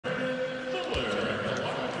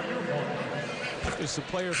There's some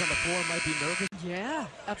players on the floor might be nervous. Yeah,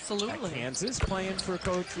 absolutely. At Kansas playing for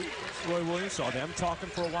Coach Roy Williams. Saw them talking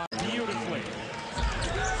for a while. Beautifully.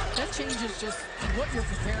 That changes just what you're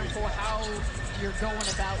preparing for, how you're going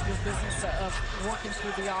about your business of working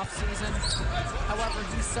through the offseason. However,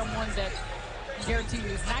 he's someone that I guarantee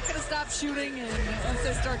you is not going to stop shooting, and once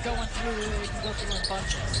they start going through, they can go through in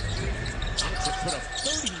bunches. To put a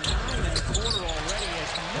 39 in the quarter already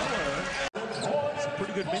as Miller. Some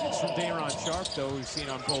pretty good minutes from Day'Ron Sharpe, though, we've seen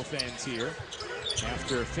on both ends here.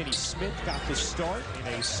 After Finney Smith got the start in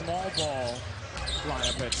a small ball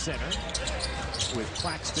lineup at center, with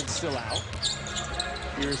Claxton still out.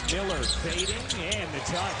 Here's Miller fading, and the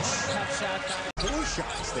touch. Tough shot. 4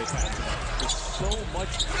 shots they've had tonight. There's so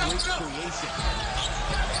much great creation.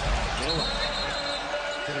 Miller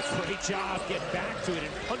did a great job getting back to it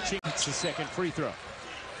and punching. It's the second free throw.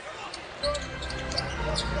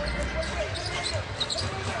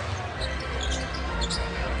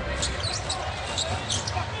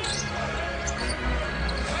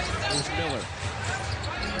 Here's Miller.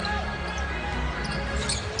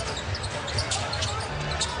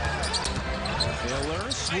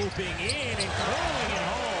 Miller swooping in and curling it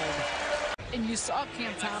home. And you saw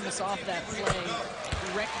Cam Thomas off that play,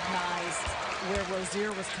 recognized where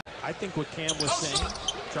Rozier was. I think what Cam was saying,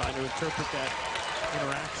 trying to interpret that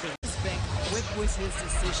interaction. With his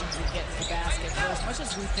decision to get to the basket. For as much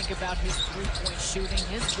as we think about his three-point shooting,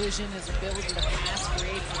 his vision, his ability to pass,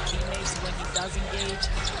 create for teammates when he does engage.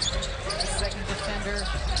 The second defender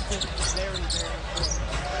is very, very important.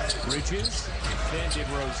 Bridges defended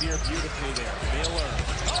Rozier beautifully there. Miller,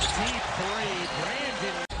 deep three,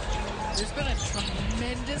 Brandon. There's been a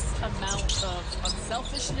tremendous amount of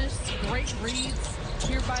unselfishness, great reads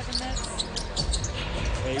here by the Nets.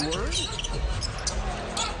 Hayward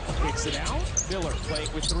kicks it out. Miller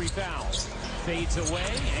playing with 3 fouls. Fades away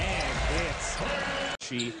and hits.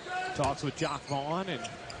 She talks with Jock Vaughn and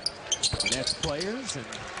Nets players. And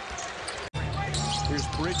here's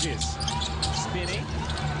Bridges spinning,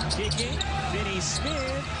 kicking. Finney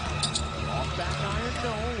Smith off back iron,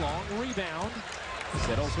 no. Long rebound.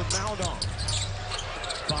 Settles with Maldon.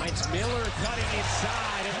 Finds Miller cutting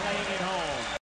inside and laying it home.